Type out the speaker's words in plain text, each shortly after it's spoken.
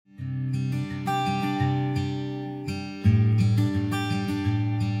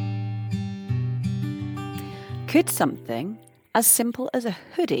Could something as simple as a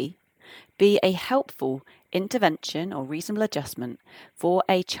hoodie be a helpful intervention or reasonable adjustment for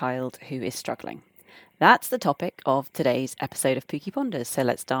a child who is struggling? That's the topic of today's episode of Pookie Ponders, so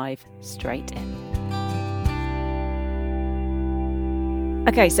let's dive straight in.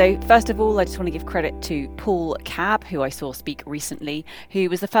 Okay, so first of all, I just want to give credit to Paul Cabb, who I saw speak recently, who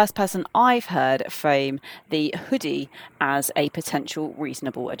was the first person I've heard frame the hoodie as a potential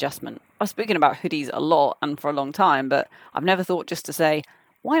reasonable adjustment. I've spoken about hoodies a lot and for a long time, but I've never thought just to say,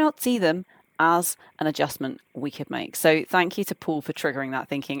 why not see them as an adjustment we could make? So thank you to Paul for triggering that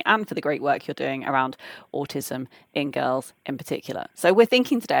thinking and for the great work you're doing around autism in girls in particular. So we're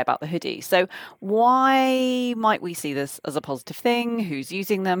thinking today about the hoodie. So why might we see this as a positive thing? Who's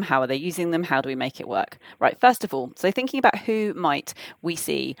using them? How are they using them? How do we make it work? Right, first of all, so thinking about who might we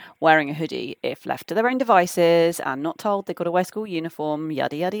see wearing a hoodie if left to their own devices and not told they've got to wear school uniform,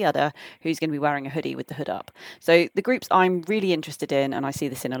 yada, yada, yada, who's going to be wearing a hoodie with the hood up? So the groups I'm really interested in, and I see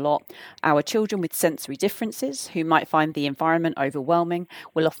this in a lot, our children with sensory differences who might find the environment overwhelming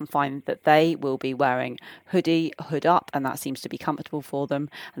will often find that they will be wearing hoodie, hood up, and that seems to be comfortable for them.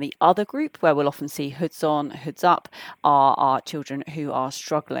 And the other group where we'll often see hoods on, hoods up are our children who are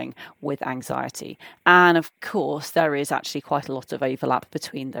struggling with anxiety. And of course, there is actually quite a lot of overlap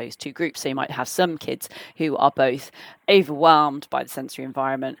between those two groups. So you might have some kids who are both overwhelmed by the sensory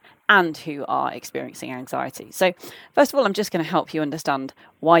environment and who are experiencing anxiety. So first of all, I'm just going to help you understand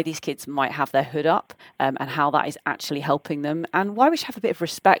why these kids might have their hood up and how that is actually helping them, and why we should have a bit of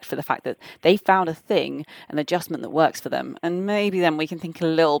respect for the fact that they found a thing, an adjustment that works for them. And maybe then we can think a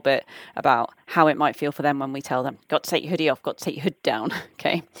little bit about how it might feel for them when we tell them, got to take your hoodie off, got to take your hood down.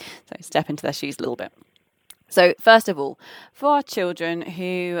 Okay, so step into their shoes a little bit. So first of all, for our children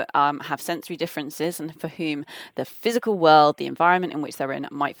who have sensory differences and for whom the physical world, the environment in which they're in,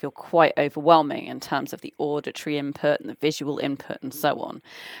 might feel quite overwhelming in terms of the auditory input and the visual input and so on,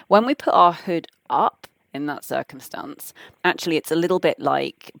 when we put our hood up in that circumstance, actually it's a little bit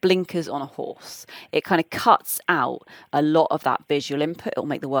like blinkers on a horse. It kind of cuts out a lot of that visual input. It'll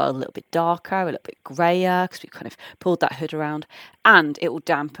make the world a little bit darker, a little bit grayer because we've kind of pulled that hood around, and it will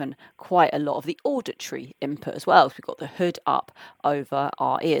dampen quite a lot of the auditory input as well, because we've got the hood up over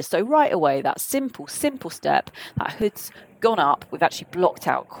our ears. So right away, that simple step, that hood's gone up, we've actually blocked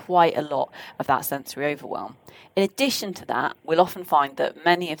out quite a lot of that sensory overwhelm. In addition to that, we'll often find that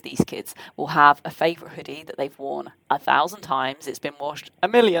many of these kids will have a favourite hoodie that they've worn 1,000 times, it's been washed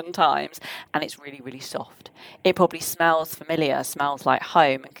 1,000,000 times, and it's really, really soft. It probably smells familiar, smells like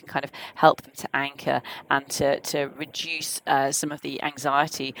home, and can kind of help them to anchor and to reduce some of the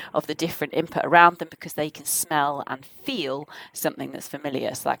anxiety of the different input around them, because they can smell and feel something that's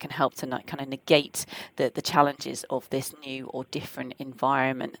familiar. So that can help to kind of negate the challenges of this new or different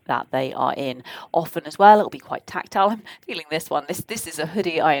environment that they are in. Often as well, it'll be quite tactile. I'm feeling this one. This is a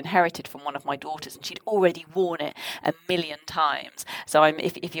hoodie I inherited from one of my daughters, and she'd already worn it 1,000,000 times. So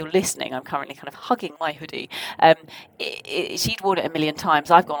if you're listening, I'm currently kind of hugging my hoodie. She'd worn it 1,000,000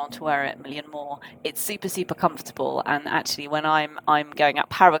 times. I've gone on to wear it 1,000,000 more. It's super, super comfortable. And actually, when I'm going out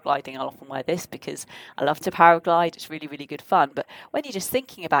paragliding, I'll often wear this because I love to paraglide. It's really, really good fun. But when you're just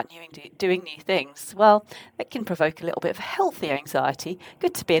thinking about doing new things, well, it can provoke a little bit of healthy anxiety.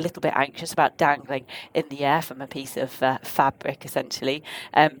 Good to be a little bit anxious about dangling in the air from a piece of fabric, essentially.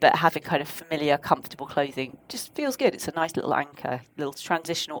 But having kind of familiar, comfortable clothing just feels good. It's a nice little anchor, little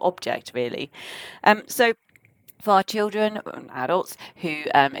transitional object, really. So for our children and adults who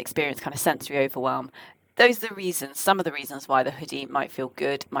experience kind of sensory overwhelm, those are the reasons, some of the reasons why the hoodie might feel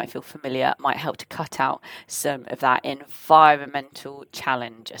good, might feel familiar, might help to cut out some of that environmental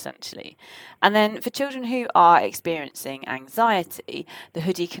challenge, essentially. And then for children who are experiencing anxiety, the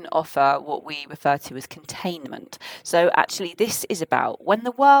hoodie can offer what we refer to as containment. So actually this is about when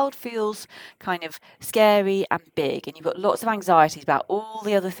the world feels kind of scary and big, and you've got lots of anxieties about all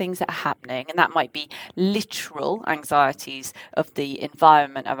the other things that are happening, and that might be literal anxieties of the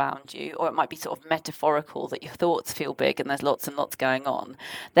environment around you, or it might be sort of metaphorical, that your thoughts feel big and there's lots and lots going on.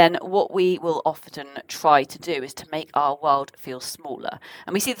 Then what we will often try to do is to make our world feel smaller.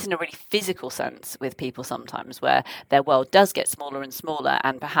 And we see this in a really physical sense with people sometimes, where their world does get smaller and smaller,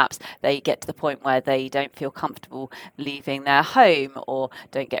 and perhaps they get to the point where they don't feel comfortable leaving their home, or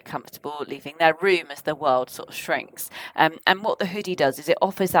don't get comfortable leaving their room as the world sort of shrinks. And what the hoodie does is it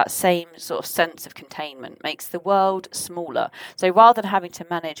offers that same sort of sense of containment, makes the world smaller. So rather than having to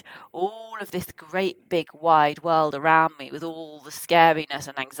manage all of this great big wide world around me with all the scariness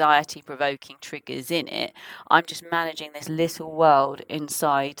and anxiety provoking triggers in it. I'm just managing this little world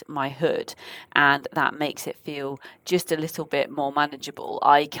inside my hood, and that makes it feel just a little bit more manageable.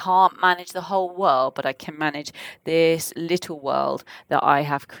 I can't manage the whole world, but I can manage this little world that I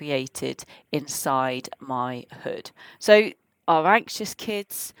have created inside my hood. So our anxious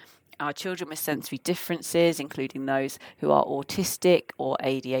kids, our children with sensory differences, including those who are autistic or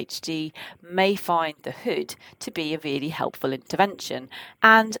ADHD, may find the hood to be a really helpful intervention.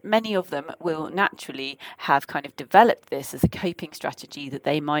 And many of them will naturally have kind of developed this as a coping strategy that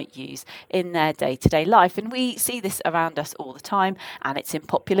they might use in their day-to-day life. And we see this around us all the time, and it's in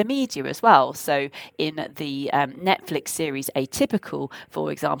popular media as well. So in the Netflix series Atypical,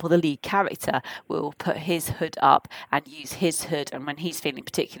 for example, the lead character will put his hood up and use his hood, and when he's feeling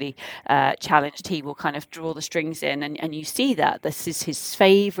particularly challenged, he will kind of draw the strings in, and you see that this is his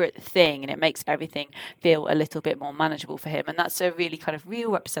favorite thing, and it makes everything feel a little bit more manageable for him. And that's a really kind of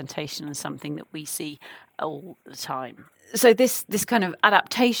real representation and something that we see all the time. So this kind of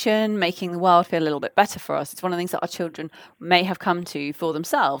adaptation, making the world feel a little bit better for us, it's one of the things that our children may have come to for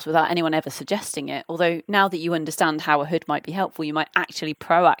themselves without anyone ever suggesting it. Although now that you understand how a hood might be helpful, you might actually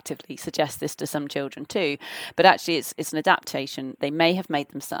proactively suggest this to some children too. But actually it's an adaptation they may have made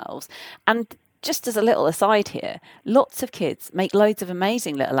themselves. And just as a little aside here, lots of kids make loads of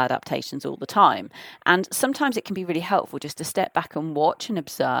amazing little adaptations all the time. And sometimes it can be really helpful just to step back and watch and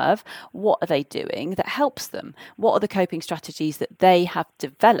observe what are they doing that helps them. What are the coping strategies that they have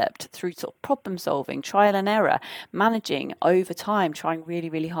developed through sort of problem solving, trial and error, managing over time, trying really,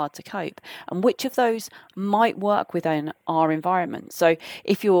 really hard to cope. And which of those might work within our environment. So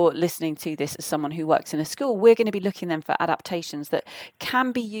if you're listening to this as someone who works in a school, we're going to be looking then for adaptations that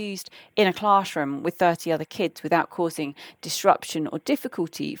can be used in a classroom with 30 other kids without causing disruption or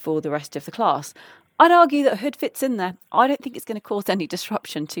difficulty for the rest of the class. I'd argue that a hood fits in there. I don't think it's going to cause any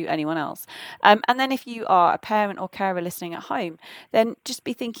disruption to anyone else. And then if you are a parent or carer listening at home, then just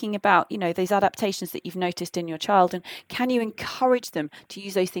be thinking about, those adaptations that you've noticed in your child, and can you encourage them to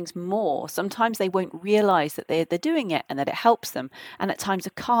use those things more? Sometimes they won't realise that they're doing it and that it helps them. And at times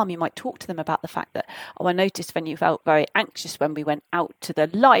of calm, you might talk to them about the fact that, I noticed when you felt very anxious when we went out to the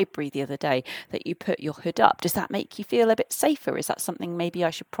library the other day that you put your hood up. Does that make you feel a bit safer? Is that something maybe I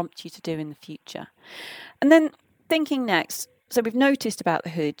should prompt you to do in the future? And then thinking next, so we've noticed about the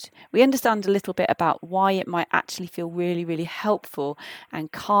hood, we understand a little bit about why it might actually feel really, really helpful and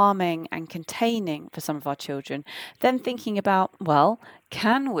calming and containing for some of our children. Then thinking about, well,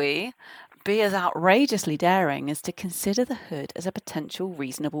 can we be as outrageously daring as to consider the hood as a potential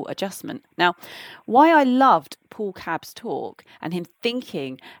reasonable adjustment? Now, why I loved Paul Cabb's talk and him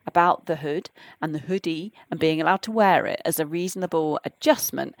thinking about the hood and the hoodie and being allowed to wear it as a reasonable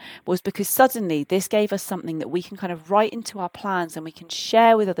adjustment was because suddenly this gave us something that we can kind of write into our plans and we can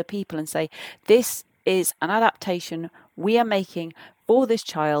share with other people and say, this is an adaptation we are making for this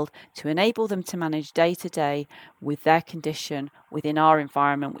child to enable them to manage day to day with their condition within our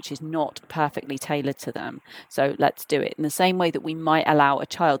environment, which is not perfectly tailored to them. So let's do it. In the same way that we might allow a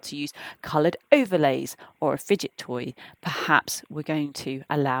child to use coloured overlays or a fidget toy, perhaps we're going to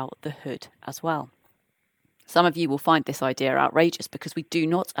allow the hood as well. Some of you will find this idea outrageous because we do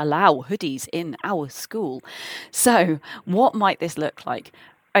not allow hoodies in our school. So what might this look like?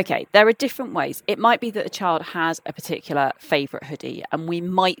 Okay, there are different ways. It might be that a child has a particular favourite hoodie, and we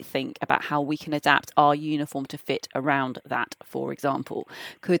might think about how we can adapt our uniform to fit around that, for example.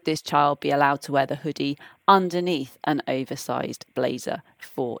 Could this child be allowed to wear the hoodie underneath an oversized blazer,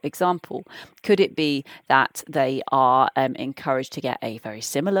 for example? Could it be that they are encouraged to get a very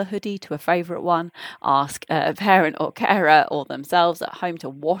similar hoodie to a favourite one, ask a parent or carer or themselves at home to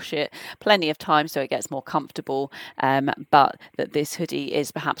wash it plenty of times so it gets more comfortable, but that this hoodie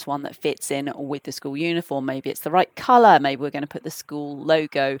is perhaps one that fits in with the school uniform? Maybe it's the right colour, maybe we're going to put the school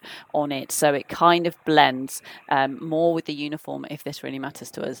logo on it so it kind of blends more with the uniform if this really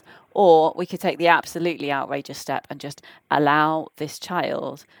matters to us. Or we could take the absolutely outrageous step and just allow this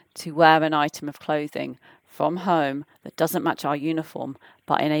child to wear an item of clothing from home that doesn't match our uniform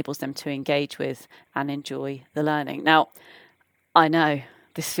but enables them to engage with and enjoy the learning. Now, I know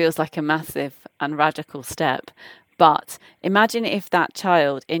this feels like a massive and radical step, but imagine if that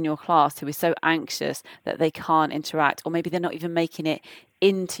child in your class who is so anxious that they can't interact, or maybe they're not even making it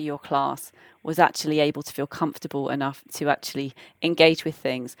into your class, was actually able to feel comfortable enough to actually engage with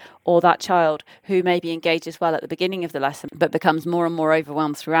things. Or that child who maybe engages well at the beginning of the lesson but becomes more and more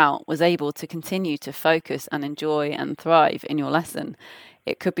overwhelmed throughout was able to continue to focus and enjoy and thrive in your lesson.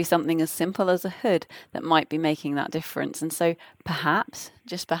 It could be something as simple as a hood that might be making that difference. And so perhaps,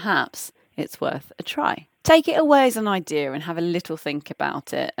 just perhaps, it's worth a try. Take it away as an idea and have a little think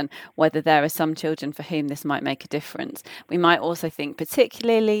about it and whether there are some children for whom this might make a difference. We might also think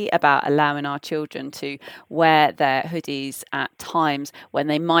particularly about allowing our children to wear their hoodies at times when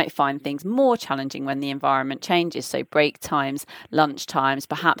they might find things more challenging when the environment changes. So break times, lunch times,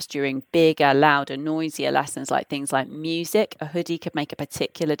 perhaps during bigger, louder, noisier lessons like things like music. A hoodie could make a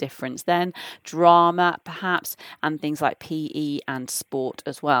particular difference then. Drama, perhaps, and things like PE and sport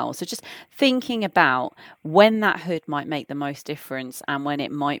as well. So just thinking about when that hood might make the most difference and when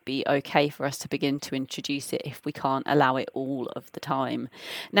it might be okay for us to begin to introduce it if we can't allow it all of the time.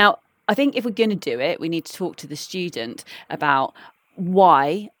 Now, I think if we're going to do it, we need to talk to the student about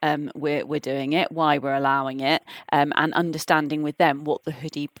why we're doing it, why we're allowing it, and understanding with them what the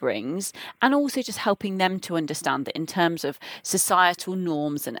hoodie brings, and also just helping them to understand that in terms of societal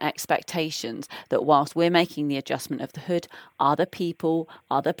norms and expectations, that whilst we're making the adjustment of the hood, other people,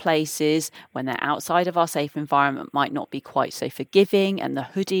 other places, when they're outside of our safe environment, might not be quite so forgiving, and the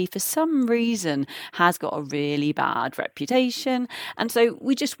hoodie for some reason has got a really bad reputation. And so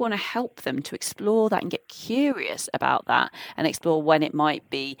we just want to help them to explore that and get curious about that and explore when it might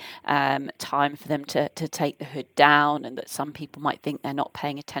be time for them to take the hood down, and that some people might think they're not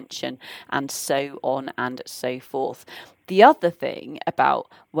paying attention, and so on and so forth. The other thing about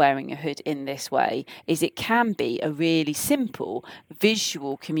wearing a hood in this way is it can be a really simple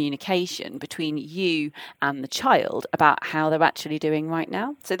visual communication between you and the child about how they're actually doing right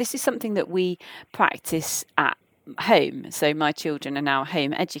now. So this is something that we practice at home. So my children are now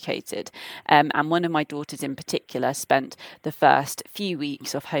home educated, and one of my daughters in particular spent the first few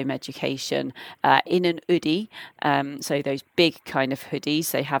weeks of home education in an hoodie. So those big kind of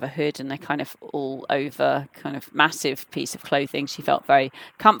hoodies, they have a hood and they're kind of all over, kind of massive piece of clothing. She felt very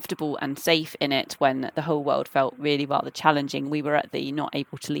comfortable and safe in it when the whole world felt really rather challenging. We were at the not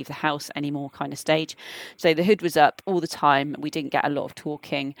able to leave the house anymore kind of stage. So the hood was up all the time. We didn't get a lot of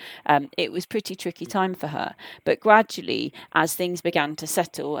talking. It was pretty tricky time for her. But gradually, as things began to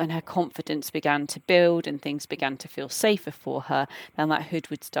settle and her confidence began to build and things began to feel safer for her, then that hood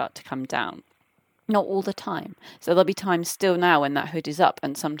would start to come down. Not all the time. So there'll be times still now when that hood is up,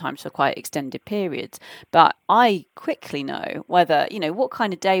 and sometimes for quite extended periods. But I quickly know whether, what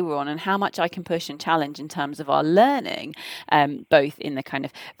kind of day we're on and how much I can push and challenge in terms of our learning, both in the kind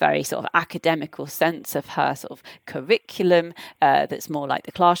of very sort of academical sense of her sort of curriculum that's more like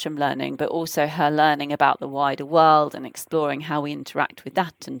the classroom learning, but also her learning about the wider world and exploring how we interact with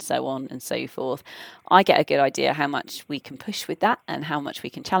that and so on and so forth. I get a good idea how much we can push with that and how much we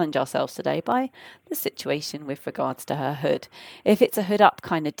can challenge ourselves today by the situation with regards to her hood. If it's a hood up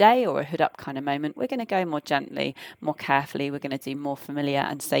kind of day or a hood up kind of moment, we're going to go more gently, more carefully. We're going to do more familiar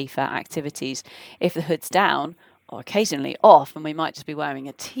and safer activities. If the hood's down or occasionally off and we might just be wearing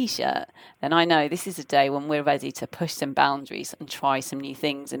a t-shirt, then I know this is a day when we're ready to push some boundaries and try some new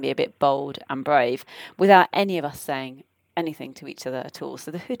things and be a bit bold and brave without any of us saying anything to each other at all.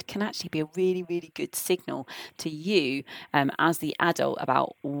 So the hood can actually be a really, really good signal to you as the adult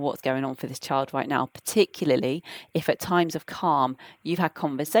about what's going on for this child right now, particularly if at times of calm you've had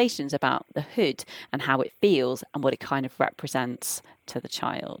conversations about the hood and how it feels and what it kind of represents to the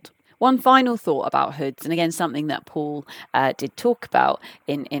child. One final thought about hoods, and again something that Paul did talk about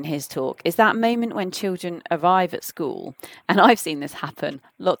in his talk, is that moment when children arrive at school. And I've seen this happen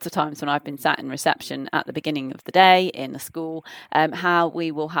lots of times when I've been sat in reception at the beginning of the day in the school, how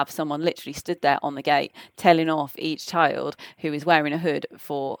we will have someone literally stood there on the gate telling off each child who is wearing a hood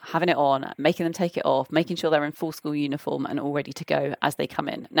for having it on, making them take it off, making sure they're in full school uniform and all ready to go as they come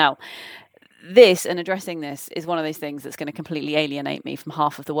in. Now, this and addressing this is one of those things that's going to completely alienate me from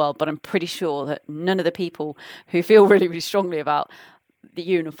half of the world, but I'm pretty sure that none of the people who feel really, really strongly about the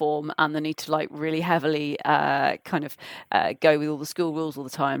uniform and the need to really heavily go with all the school rules all the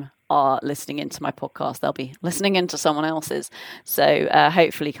time are listening into my podcast. They'll be listening into someone else's. So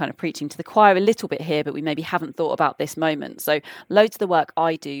hopefully kind of preaching to the choir a little bit here, but we maybe haven't thought about this moment. So loads of the work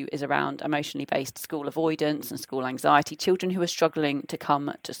I do is around emotionally based school avoidance and school anxiety, children who are struggling to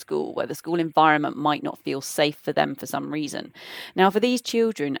come to school, where the school environment might not feel safe for them for some reason. Now, for these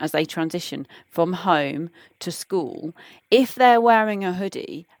children, as they transition from home to school, if they're wearing a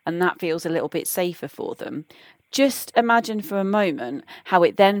hoodie and that feels a little bit safer for them, just imagine for a moment how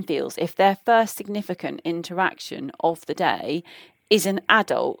it then feels if their first significant interaction of the day is an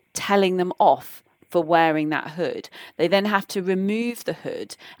adult telling them off for wearing that hood. They then have to remove the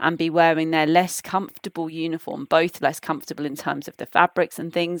hood and be wearing their less comfortable uniform, both less comfortable in terms of the fabrics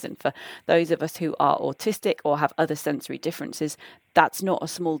and things. And for those of us who are autistic or have other sensory differences, that's not a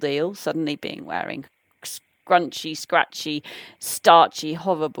small deal, suddenly being wearing scrunchy, scratchy, starchy,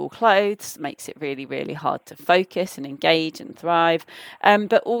 horrible clothes. Makes it really, really hard to focus and engage and thrive.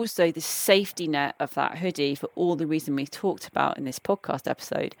 But also the safety net of that hoodie, for all the reason we talked about in this podcast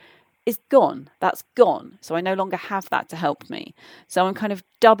episode, is gone. That's gone. So I no longer have that to help me. So I'm kind of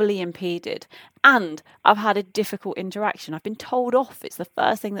doubly impeded. And I've had a difficult interaction. I've been told off. It's the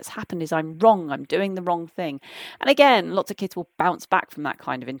first thing that's happened is I'm wrong. I'm doing the wrong thing. And again, lots of kids will bounce back from that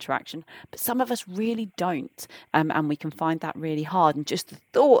kind of interaction, but some of us really don't. And we can find that really hard. And just the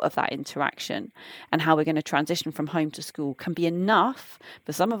thought of that interaction and how we're going to transition from home to school can be enough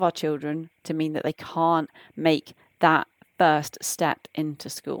for some of our children to mean that they can't make that first step into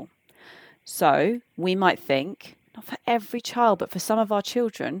school. So we might think, not for every child, but for some of our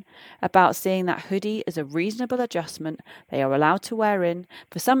children, about seeing that hoodie as a reasonable adjustment they are allowed to wear in.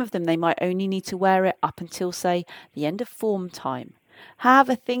 For some of them, they might only need to wear it up until, say, the end of form time. Have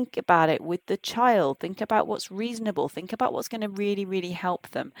a think about it with the child. Think about what's reasonable. Think about what's going to really, really help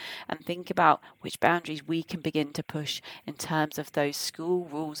them. And think about which boundaries we can begin to push in terms of those school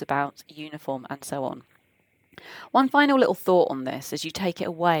rules about uniform and so on. One final little thought on this as you take it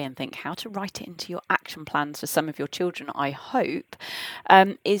away and think how to write it into your action plans for some of your children, I hope,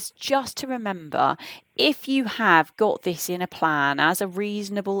 is just to remember, if you have got this in a plan as a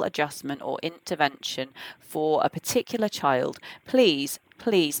reasonable adjustment or intervention for a particular child, please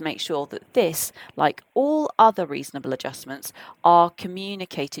make sure that this, like all other reasonable adjustments, are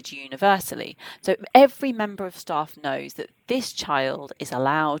communicated universally. So every member of staff knows that this child is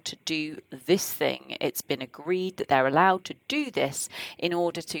allowed to do this thing. It's been agreed that they're allowed to do this in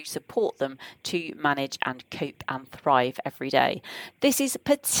order to support them to manage and cope and thrive every day. This is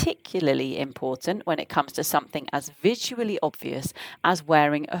particularly important when it comes to something as visually obvious as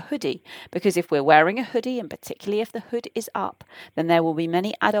wearing a hoodie, because if we're wearing a hoodie, and particularly if the hood is up, then there will be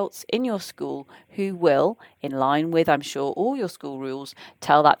many adults in your school who will, in line with, I'm sure, all your school rules,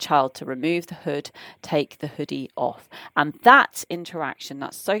 tell that child to remove the hood, take the hoodie off. And that interaction,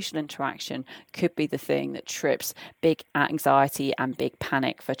 that social interaction, could be the thing that trips big anxiety and big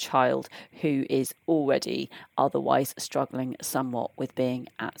panic for a child who is already otherwise struggling somewhat with being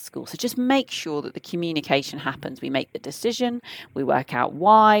at school. So just make sure that the communication happens. We make the decision, we work out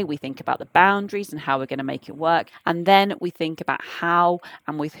why, we think about the boundaries and how we're going to make it work, and then we think about how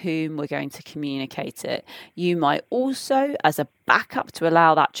and with whom we're going to communicate it. You might also, as a backup to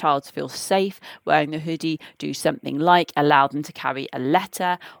allow that child to feel safe wearing the hoodie, do something like allow them to carry a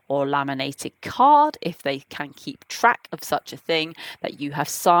letter or laminated card, if they can keep track of such a thing, that you have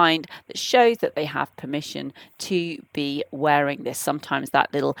signed that shows that they have permission to be wearing this. Sometimes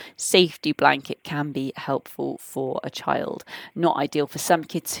that little safety blanket can be helpful for a child. Not ideal for some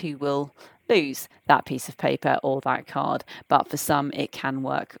kids who will lose that piece of paper or that card, but for some it can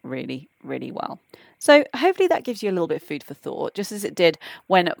work really, really well. So hopefully that gives you a little bit of food for thought, just as it did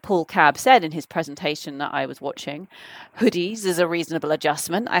when Paul Cabb said in his presentation that I was watching, hoodies is a reasonable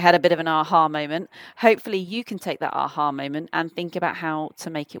adjustment. I had a bit of an aha moment. Hopefully you can take that aha moment and think about how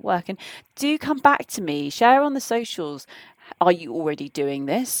to make it work. And do come back to me, share on the socials. Are you already doing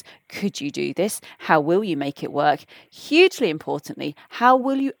this? Could you do this? How will you make it work? Hugely importantly, how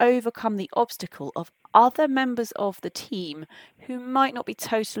will you overcome the obstacle of other members of the team who might not be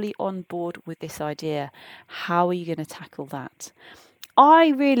totally on board with this idea? How are you going to tackle that? I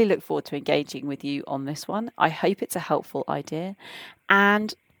really look forward to engaging with you on this one. I hope it's a helpful idea.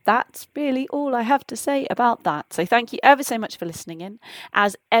 And that's really all I have to say about that. So thank you ever so much for listening in.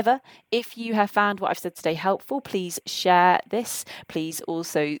 As ever, if you have found what I've said today helpful, please share this. Please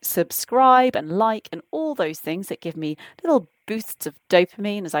also subscribe and like and all those things that give me little boosts of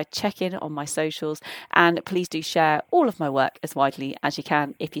dopamine as I check in on my socials. And please do share all of my work as widely as you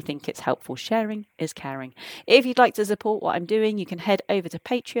can if you think it's helpful. Sharing is caring. If you'd like to support what I'm doing, you can head over to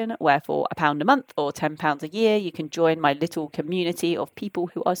Patreon, where for £1 a month or £10 a year, you can join my little community of people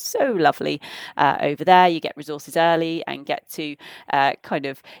who are so lovely over there. You get resources early and get to kind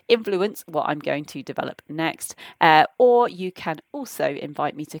of influence what I'm going to develop next. Or you can also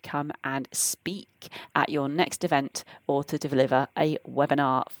invite me to come and speak at your next event or to deliver a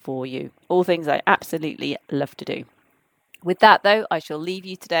webinar for you. All things I absolutely love to do. With that, though, I shall leave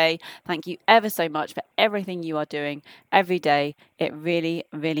you today. Thank you ever so much for everything you are doing every day. It really,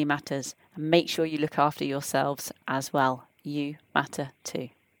 really matters. And make sure you look after yourselves as well. You matter too.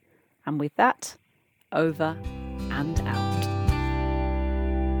 And with that, over and out.